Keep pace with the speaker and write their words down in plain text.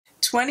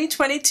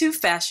2022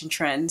 fashion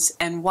trends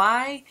and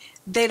why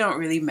they don't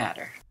really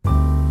matter.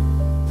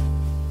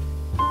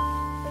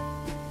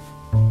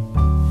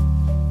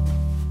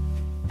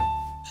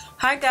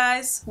 Hi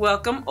guys,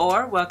 welcome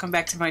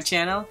back to my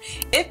channel.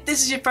 If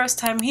this is your first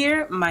time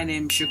here, my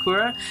name is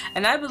Kura,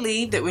 and I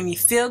believe that when you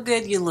feel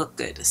good, you look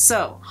good.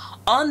 So,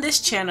 on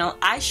this channel,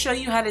 I show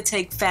you how to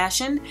take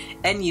fashion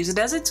and use it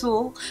as a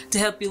tool to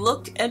help you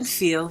look and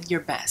feel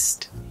your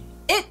best.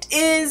 It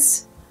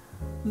is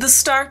the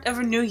start of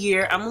a new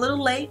year. I'm a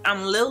little late,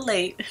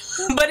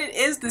 but it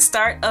is the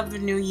start of the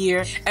new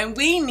year and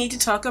we need to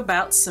talk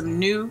about some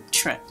new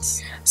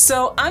trends.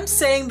 So I'm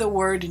saying the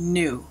word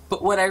new,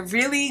 but what I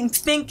really am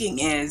thinking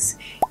is,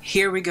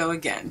 here we go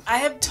again. I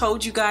have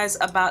told you guys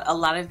about a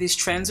lot of these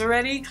trends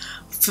already,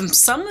 from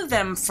some of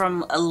them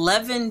from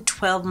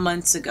 11-12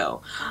 months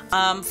ago.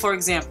 For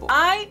example,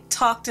 I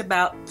talked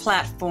about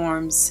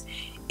platforms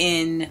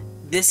in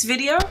this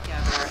video.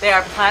 They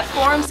are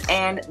platforms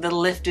and the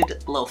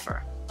lifted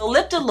loafer. The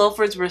lifted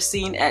loafers were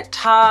seen at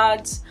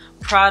Tod's,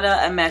 Prada,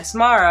 and Max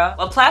Mara,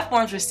 while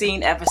platforms were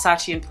seen at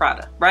Versace and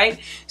Prada,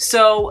 right?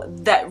 So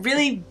that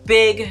really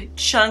big,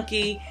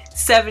 chunky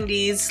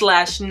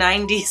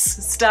 70s/90s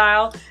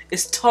style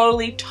is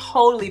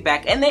totally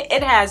back, and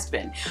it has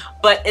been,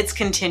 but it's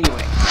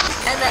continuing.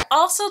 And I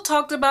also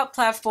talked about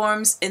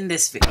platforms in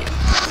this video.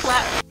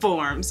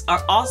 Platforms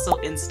are also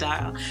in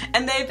style,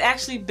 and they've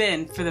actually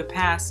been for the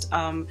past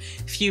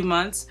few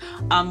months.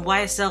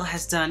 YSL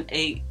has done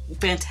a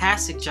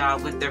fantastic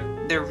job with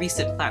their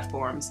recent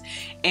platforms,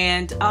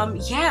 and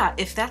yeah,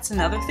 if that's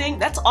another thing,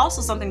 that's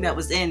also something that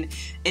was in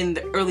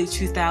the early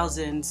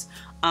 2000s,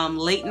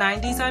 late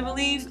 90s I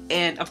believe,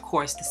 and of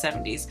course the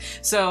 70s.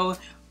 So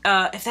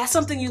if that's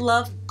something you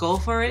love, go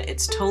for it.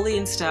 It's totally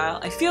in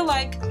style. I feel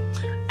like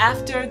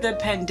after the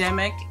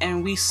pandemic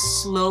and we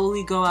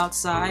slowly go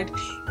outside,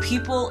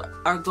 people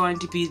are going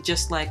to be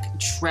just like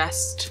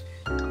dressed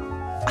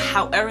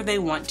however they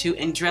want to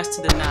and dressed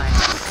to the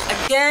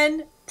nines.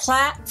 Again,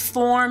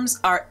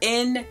 platforms are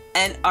in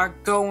and are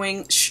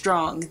going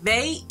strong.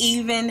 They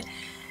even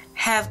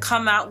have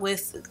come out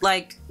with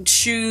like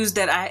shoes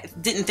that I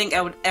didn't think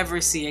I would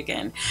ever see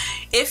again.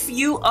 If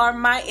you are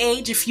my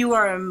age, if you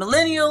are a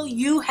millennial,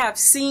 you have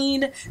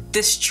seen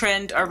this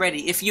trend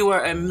already. If you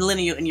are a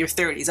millennial in your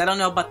 30s, I don't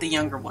know about the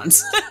younger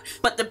ones,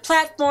 but the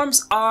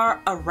platforms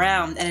are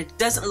around and it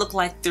doesn't look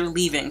like they're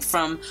leaving.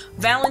 From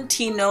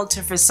Valentino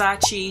to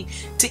Versace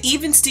to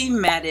even Steve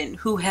Madden,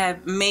 who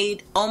have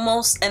made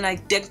almost an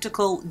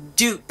identical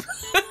dupe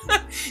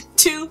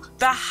to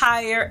the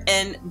higher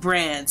end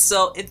brands.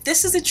 So if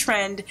this is a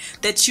trend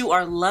that you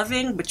are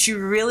loving but you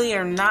really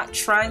are not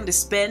trying to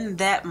spend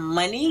that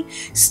money,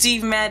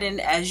 Steve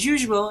Madden, as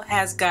usual,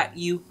 has got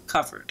you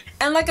covered.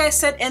 And like I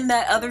said in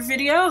that other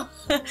video,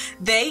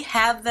 they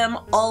have them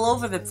all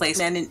over the place,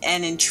 and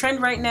in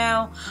trend right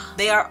now,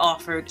 they are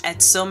offered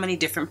at so many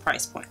different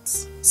price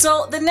points.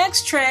 So the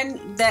next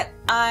trend that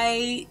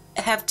I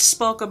have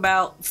spoke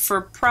about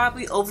for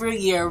probably over a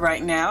year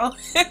right now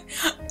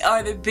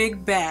are the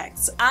big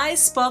bags. I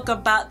spoke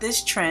about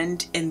this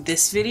trend in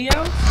this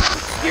video,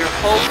 your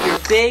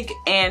big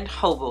and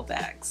hobo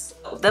bags.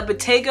 The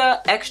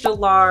Bottega extra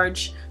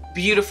large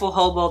beautiful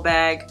hobo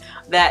bag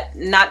that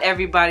not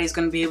everybody's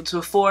going to be able to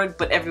afford,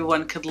 but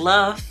everyone could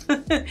love,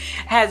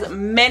 has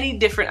many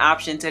different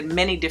options and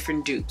many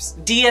different dupes.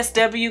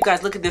 DSW,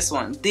 guys, look at this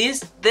one.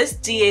 This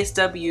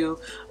DSW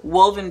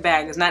woven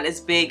bag is not as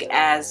big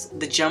as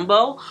the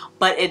jumbo,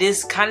 but it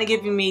is kind of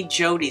giving me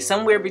Jody,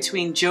 somewhere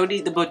between Jody,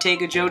 the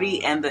Bottega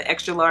Jody, and the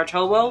extra large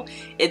hobo.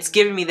 It's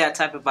giving me that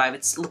type of vibe.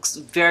 It looks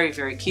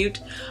very cute.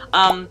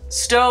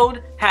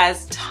 Stowed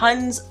has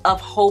tons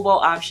of hobo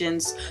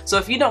options, so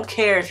if you don't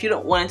care, if you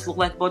don't want it to look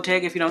like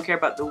Bottega, if you don't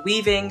care about the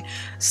weaving,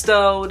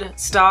 stowed,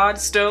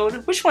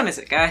 which one is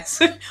it,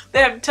 guys? They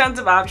have tons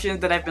of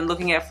options that I've been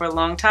looking at for a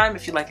long time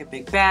if you like a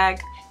big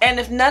bag. And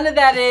if none of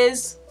that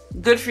is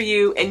good for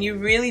you and you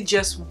really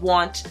just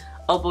want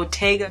a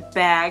Bottega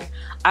bag,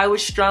 I would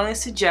strongly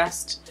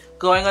suggest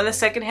going on the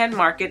secondhand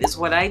market. Is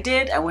what I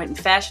did. I went in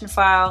Fashion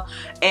File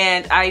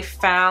and I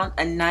found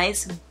a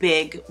nice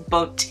big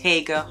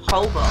Bottega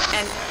hobo.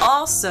 And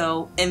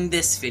also in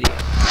this video,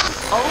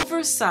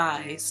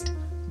 oversized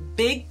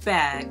big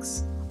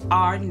bags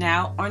are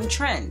now on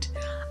trend,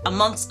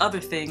 amongst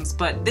other things,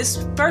 but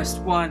this first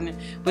one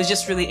was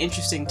just really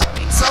interesting to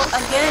me. So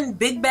again,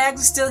 big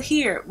bags are still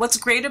here. What's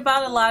great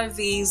about a lot of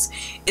these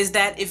is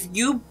that if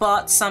you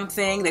bought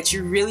something that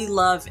you really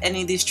love,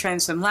 any of these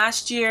trends from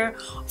last year,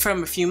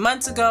 from a few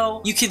months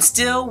ago, you can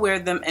still wear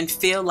them and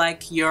feel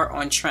like you're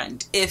on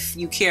trend if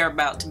you care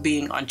about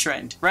being on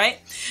trend, right?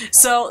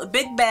 So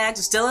big bags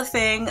are still a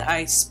thing.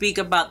 I speak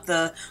about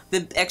the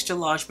extra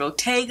large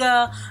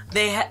Bottega.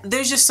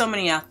 There's just so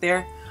many out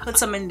there. Put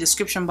some in the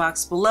description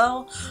box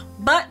below,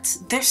 but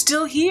they're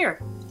still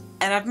here.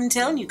 And I've been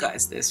telling you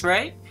guys this,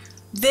 right?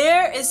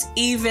 There is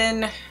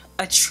even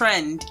a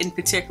trend in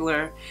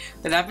particular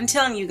that I've been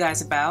telling you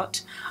guys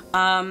about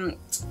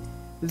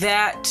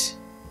that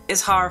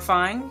is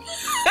horrifying.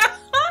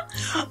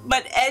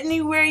 But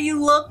anywhere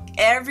you look,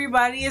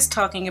 everybody is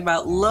talking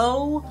about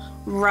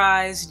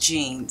low-rise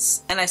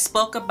jeans, and I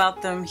spoke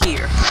about them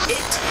here.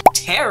 It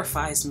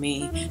terrifies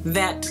me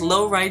that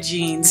low-rise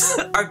jeans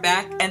are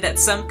back and that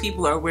some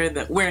people are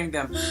wearing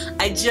them.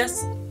 I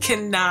just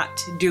cannot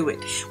do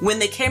it. When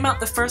they came out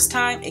the first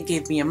time, it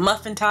gave me a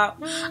muffin top.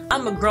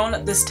 I'm a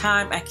grown-up this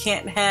time. I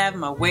can't have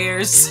my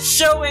wares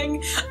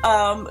showing,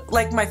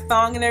 like my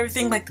thong and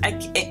everything. Like,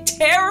 it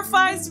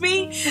terrifies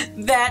me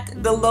that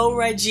the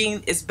low-rise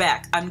jean is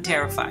back. I'm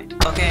terrified.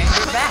 Okay,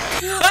 they're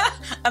back.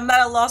 I'm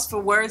at a loss for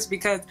words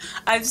because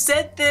I've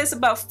said this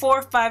about 4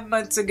 or 5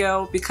 months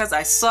ago because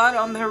I saw it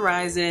on the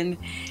horizon.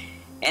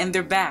 And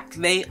they're back.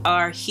 They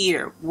are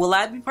here. Will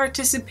I be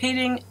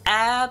participating?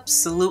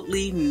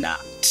 Absolutely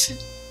not.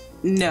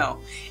 No.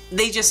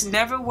 They just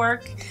never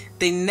work.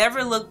 They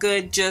never look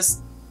good.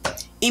 Just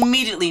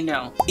immediately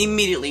no.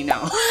 Immediately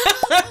no.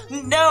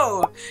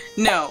 No.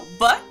 No.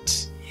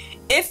 But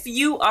if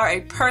you are a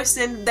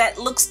person that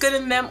looks good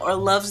in them or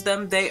loves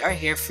them, they are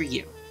here for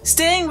you.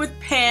 Staying with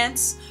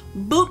pants,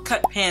 boot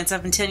cut pants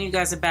I've been telling you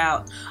guys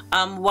about,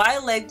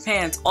 wide leg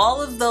pants,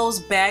 all of those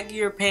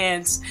baggier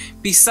pants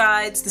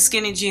besides the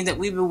skinny jeans that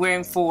we've been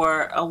wearing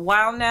for a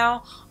while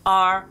now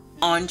are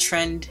on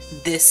trend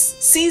this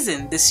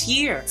season, this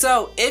year.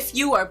 So if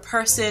you are a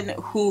person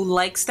who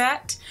likes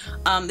that,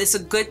 it's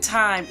a good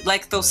time,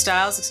 like those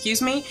styles,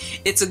 excuse me,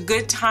 it's a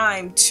good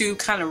time to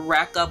kind of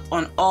rack up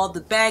on all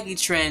the baggy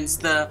trends,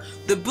 the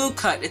boot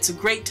cut. It's a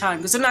great time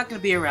because they're not going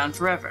to be around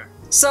forever.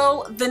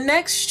 So the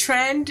next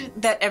trend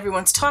that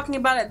everyone's talking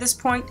about at this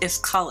point is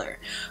color.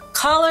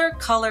 Color,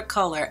 color,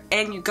 color.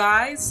 And you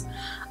guys,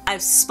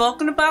 I've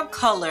spoken about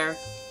color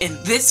in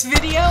this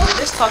video.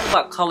 Let's talk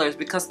about colors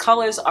because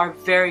colors are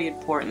very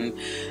important.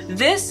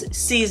 This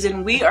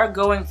season we are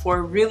going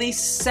for really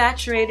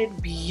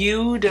saturated,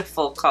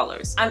 beautiful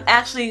colors. I'm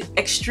actually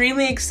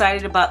extremely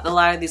excited about a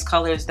lot of these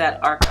colors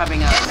that are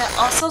coming out. And I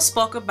also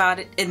spoke about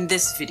it in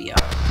this video.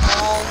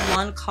 All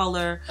one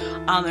color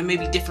and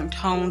maybe different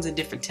tones and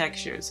different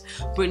textures.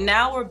 But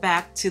now we're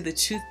back to the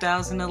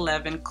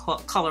 2011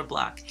 color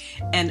block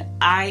and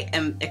I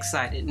am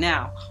excited.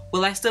 Now,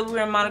 will I still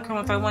wear a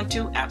monochrome if I want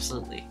to?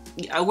 Absolutely.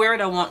 I wear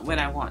it I want when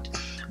I want.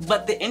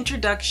 But the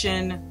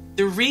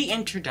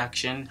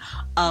reintroduction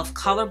of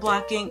color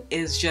blocking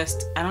is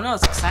just, I don't know,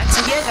 it's exciting.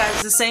 So yeah guys,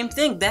 it's the same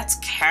thing. That's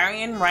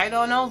carrying right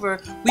on over.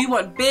 We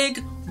want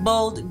big,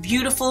 bold,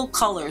 beautiful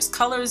colors.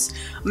 Colors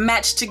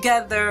matched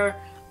together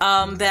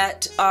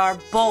that are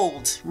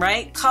bold,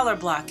 right? Color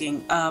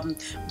blocking,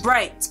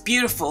 bright,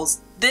 beautiful.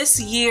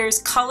 This year's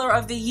color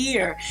of the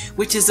year,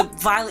 which is a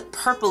violet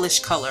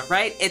purplish color,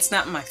 right? It's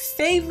not my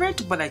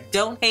favorite, but I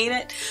don't hate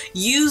it.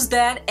 Use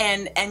that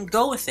and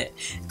go with it.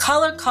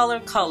 Color,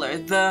 color, color.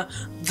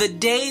 The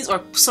days,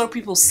 or so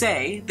people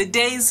say, the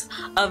days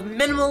of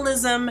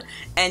minimalism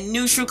and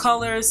neutral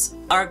colors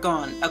are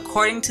gone,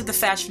 according to the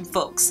fashion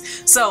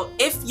folks. So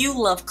if you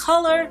love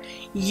color,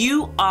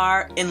 you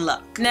are in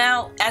luck.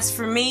 Now, as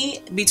for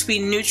me,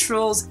 between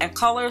neutrals and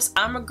colors,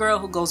 I'm a girl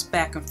who goes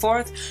back and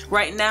forth.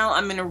 Right now,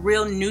 I'm in a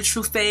real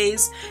neutral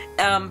phase,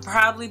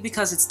 probably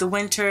because it's the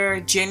winter,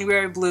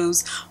 January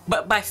blues.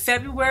 But by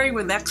February,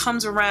 when that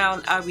comes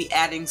around, I'll be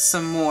adding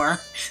some more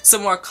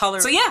color.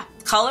 So yeah,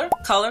 color,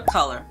 color,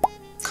 color,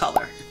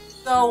 color.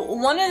 So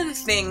one of the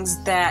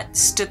things that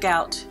stuck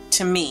out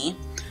to me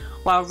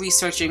while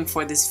researching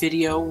for this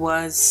video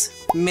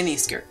was mini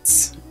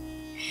skirts.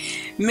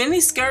 Mini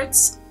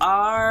skirts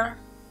are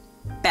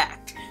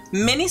back.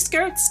 Mini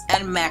skirts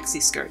and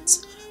maxi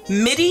skirts.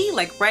 Midi,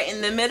 like right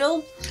in the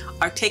middle,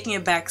 are taking a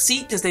back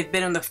seat because they've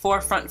been on the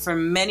forefront for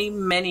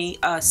many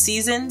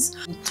seasons.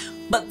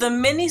 But the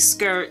mini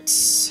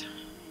skirts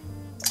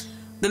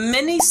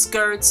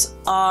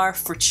are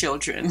for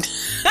children.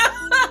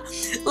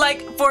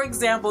 Like, for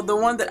example, the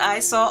one that I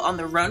saw on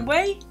the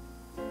runway,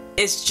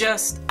 it's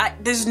just,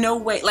 there's no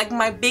way, like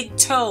my big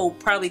toe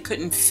probably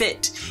couldn't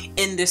fit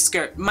in this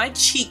skirt. My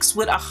cheeks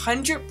would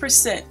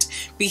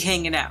 100% be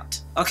hanging out,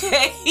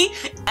 okay?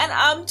 And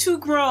I'm too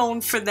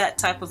grown for that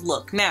type of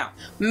look. Now,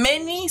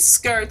 mini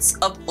skirts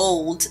of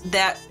old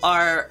that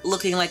are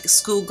looking like a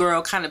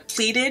schoolgirl, kind of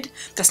pleated,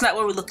 that's not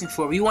what we're looking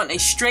for. We want a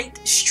straight,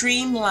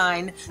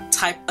 streamlined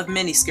type of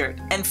mini skirt.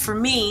 And for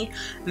me,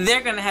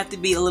 they're gonna have to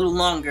be a little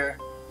longer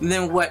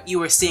than what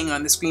you are seeing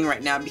on the screen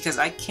right now because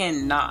I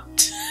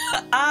cannot.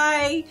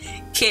 I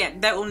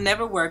can't. That will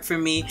never work for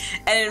me.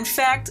 And in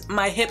fact,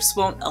 my hips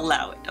won't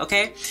allow it,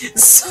 okay?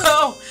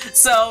 So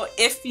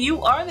if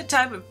you are the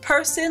type of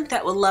person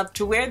that would love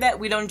to wear that,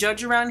 we don't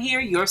judge around here.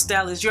 Your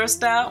style is your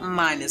style.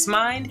 Mine is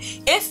mine.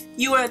 If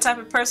you are the type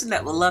of person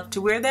that would love to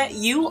wear that,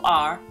 you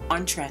are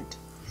on trend.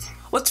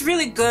 What's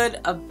really good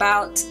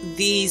about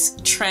these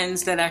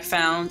trends that I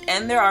found,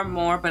 and there are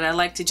more, but I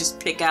like to just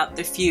pick out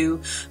the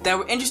few that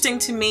were interesting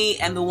to me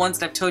and the ones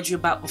that I've told you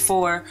about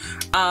before,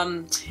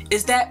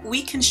 is that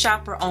we can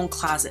shop our own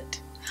closet.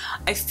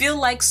 I feel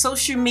like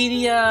social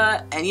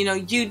media and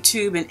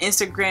YouTube and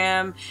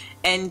Instagram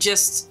and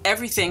just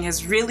everything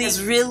has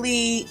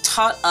really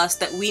taught us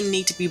that we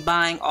need to be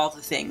buying all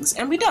the things,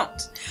 and we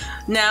don't.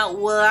 Now,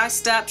 will I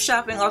stop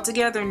shopping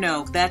altogether?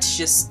 No, that's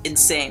just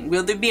insane.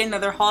 Will there be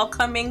another haul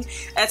coming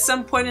at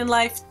some point in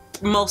life?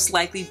 Most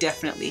likely,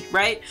 definitely,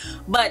 right?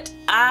 But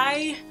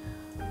I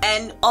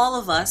and all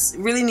of us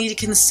really need to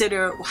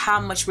consider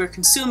how much we're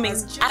consuming.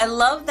 I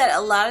love that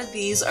a lot of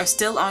these are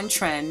still on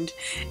trend,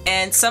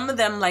 and some of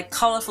them, like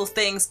colorful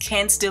things,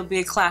 can still be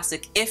a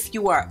classic if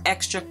you are an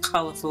extra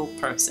colorful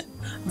person.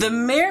 The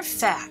mere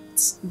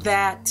fact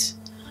that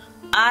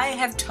I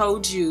have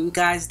told you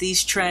guys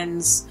these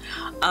trends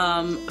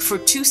for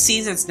 2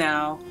 seasons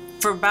now,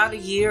 for about a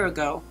year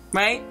ago,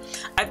 right?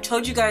 I've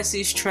told you guys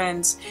these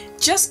trends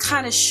just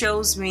kind of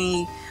shows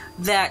me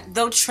that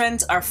though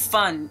trends are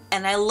fun,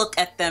 and I look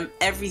at them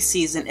every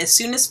season, as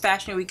soon as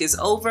Fashion Week is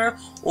over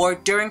or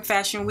during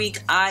Fashion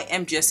Week, I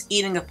am just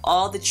eating up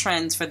all the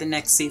trends for the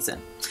next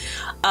season.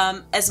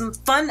 As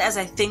fun as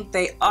I think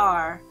they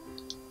are,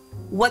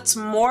 what's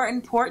more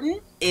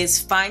important is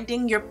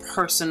finding your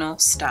personal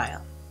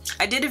style.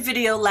 I did a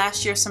video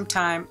last year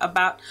sometime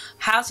about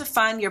how to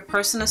find your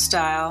personal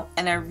style,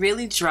 and I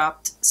really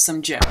dropped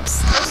some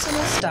gems.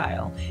 Personal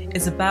style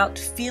is about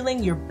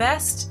feeling your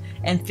best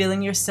and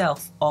feeling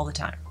yourself all the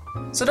time.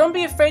 So don't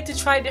be afraid to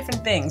try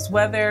different things,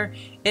 whether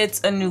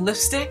it's a new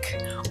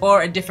lipstick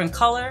or a different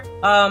color.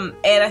 And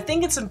I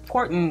think it's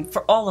important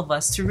for all of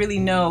us to really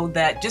know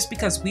that just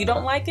because we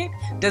don't like it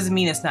doesn't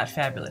mean it's not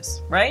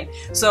fabulous, right?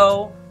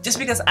 So just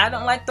because I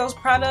don't like those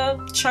Prada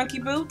chunky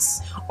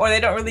boots, or they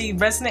don't really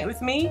resonate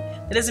with me,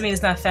 that doesn't mean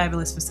it's not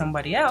fabulous for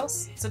somebody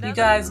else. So you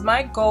guys,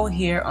 my goal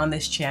here on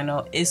this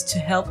channel is to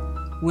help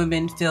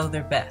women feel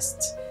their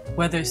best.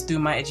 Whether it's through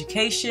my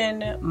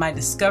education, my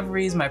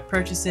discoveries, my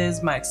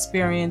purchases, my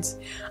experience,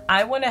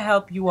 I want to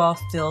help you all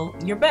feel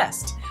your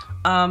best.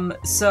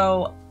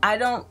 So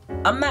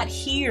I'm not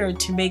here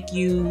to make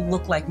you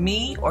look like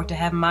me or to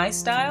have my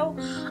style.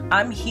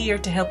 I'm here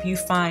to help you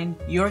find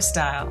your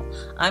style.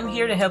 I'm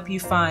here to help you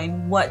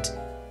find what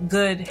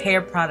good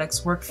hair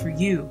products work for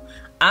you.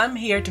 I'm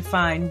here to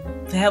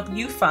help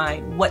you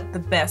find what the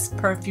best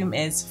perfume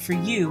is for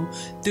you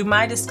through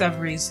my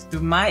discoveries,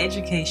 through my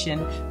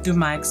education, through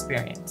my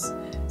experience.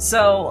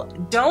 So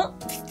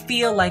don't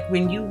feel like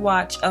when you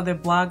watch other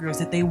bloggers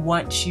that they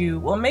want you,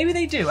 well, maybe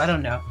they do, I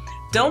don't know.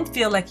 Don't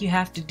feel like you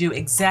have to do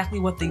exactly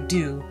what they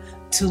do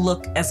to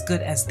look as good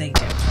as they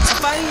do. So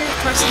finding your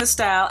personal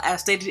style,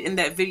 as stated in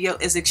that video,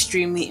 is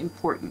extremely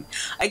important.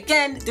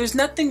 Again, there's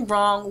nothing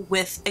wrong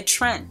with a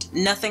trend,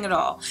 nothing at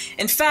all.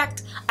 In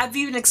fact, I've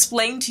even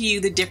explained to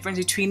you the difference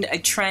between a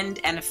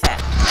trend and a fad.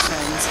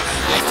 Trends.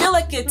 I feel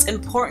like it's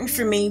important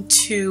for me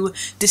to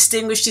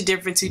distinguish the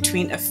difference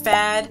between a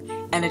fad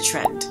and a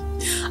trend.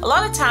 A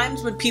lot of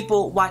times when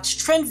people watch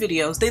trend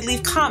videos, they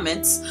leave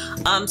comments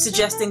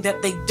suggesting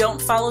that they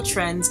don't follow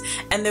trends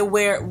and they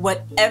wear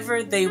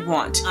whatever they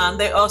want.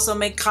 They also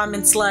make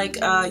comments like,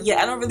 yeah,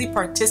 I don't really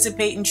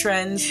participate in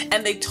trends,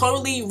 and they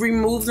totally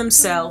remove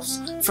themselves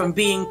from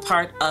being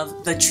part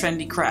of the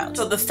trendy crowd.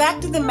 So the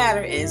fact of the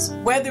matter is,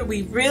 whether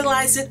we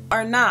realize it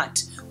or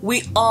not,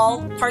 we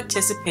all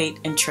participate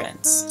in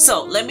trends.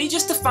 So let me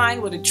just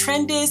define what a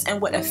trend is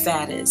and what a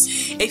fad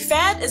is. A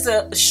fad is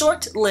a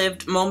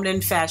short-lived moment in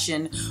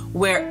fashion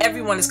where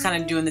everyone is kind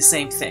of doing the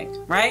same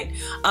thing, right?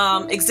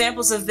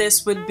 Examples of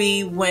this would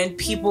be when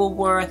people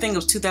were, I think it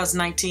was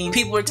 2019,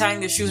 people were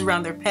tying their shoes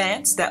around their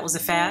pants. That was a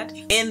fad.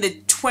 In the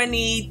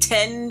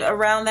 2010,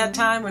 around that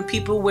time, when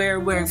people were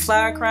wearing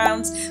flower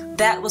crowns,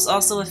 that was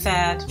also a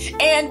fad.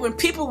 And when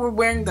people were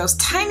wearing those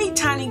tiny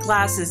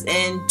glasses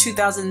in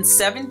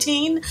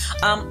 2017,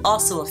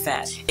 also a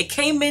fad. It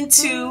came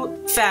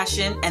into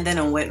fashion and then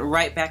it went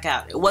right back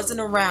out. It wasn't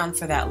around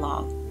for that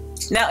long.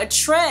 Now, a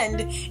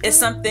trend is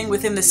something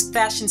within this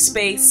fashion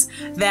space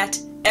that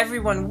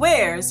everyone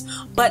wears,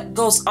 but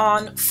goes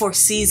on for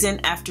season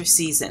after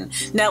season.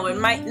 Now, it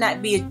might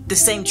not be the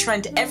same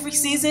trend every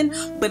season,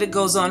 but it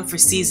goes on for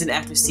season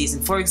after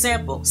season. For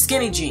example,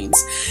 skinny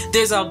jeans.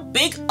 There's a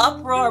big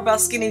uproar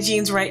about skinny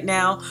jeans right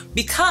now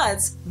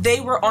because they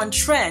were on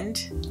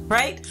trend,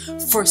 right,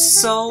 for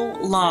so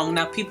long.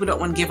 Now people don't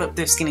want to give up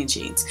their skinny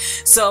jeans.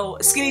 So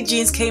skinny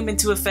jeans came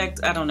into effect,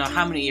 I don't know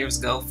how many years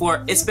ago,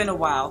 it's been a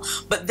while,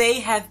 but they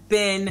have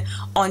been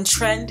on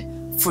trend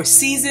for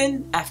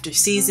season after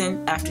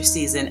season after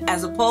season,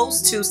 as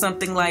opposed to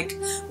something like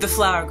the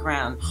flower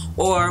crown,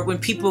 or when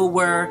people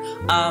were,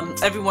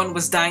 everyone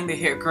was dyeing their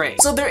hair gray.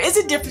 So there is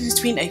a difference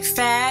between a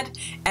fad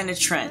and a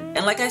trend.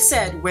 And like I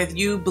said, whether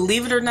you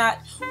believe it or not,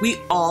 we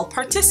all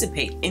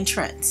participate in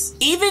trends.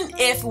 Even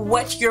if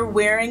what you're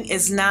wearing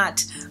is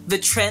not the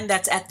trend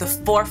that's at the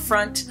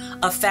forefront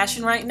of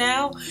fashion right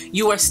now,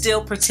 you are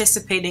still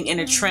participating in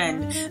a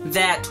trend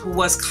that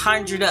was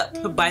conjured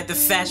up by the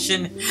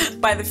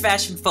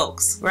fashion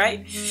folks,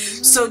 right?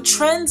 So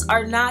trends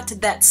are not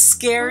that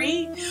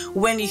scary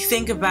when you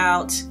think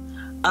about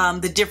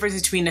the difference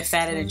between a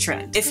fad and a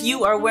trend. If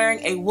you are wearing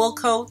a wool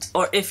coat,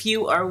 or if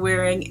you are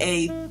wearing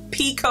a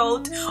pea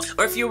coat,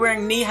 or if you're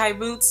wearing knee-high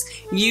boots,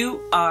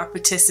 you are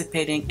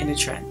participating in a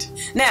trend.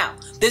 Now,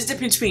 there's a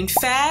difference between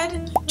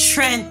fad,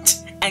 trend,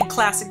 and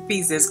classic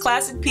pieces.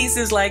 Classic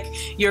pieces like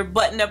your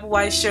button-up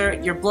white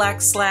shirt, your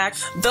black slack,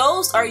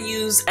 those are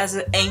used as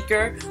an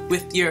anchor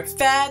with your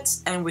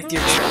fads and with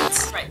your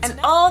trends. Right. And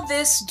all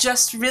this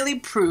just really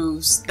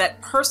proves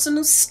that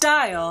personal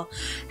style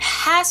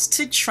has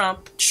to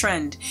trump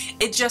trend.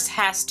 It just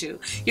has to.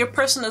 Your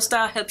personal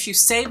style helps you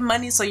save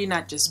money so you're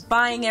not just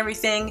buying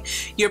everything.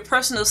 Your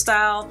personal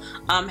style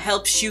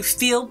helps you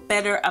feel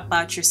better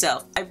about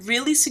yourself. I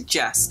really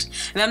suggest,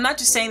 and I'm not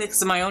just saying this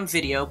because of my own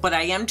video, but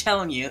I am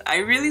telling you,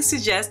 I really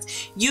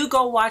suggest you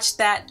go watch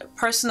that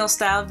personal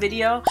style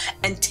video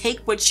and take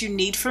what you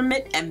need from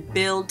it and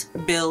build.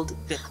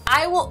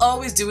 I will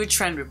always do a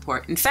trend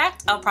report. In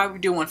fact, I'll probably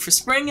do one for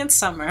spring and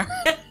summer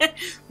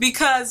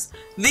because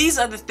these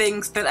are the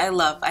things that I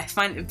love. I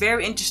find it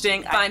very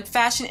interesting. I find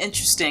fashion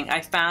interesting.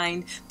 I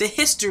find the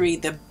history,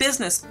 the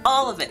business,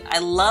 all of it. I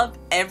love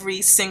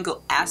every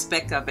single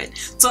aspect of it.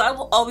 So I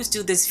will always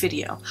do this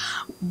video,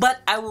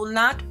 but I will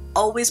not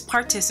always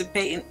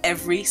participate in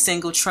every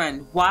single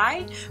trend.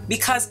 Why?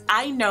 Because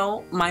I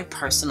know my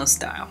personal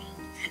style.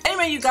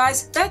 Anyway, you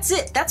guys, that's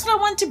it. That's what I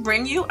wanted to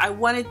bring you. I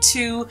wanted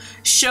to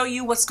show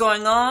you what's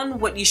going on,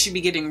 what you should be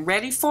getting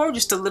ready for,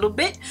 just a little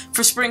bit.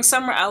 For spring,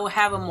 summer, I will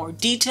have a more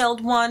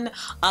detailed one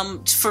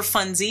for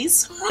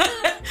funsies,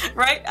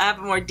 right? I have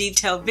a more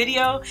detailed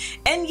video.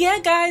 And yeah,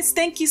 guys,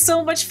 thank you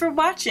so much for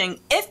watching.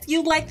 If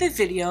you like the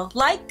video,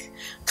 like,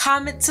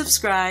 comment,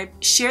 subscribe,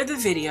 share the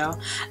video,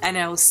 and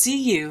I will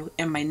see you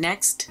in my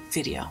next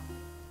video.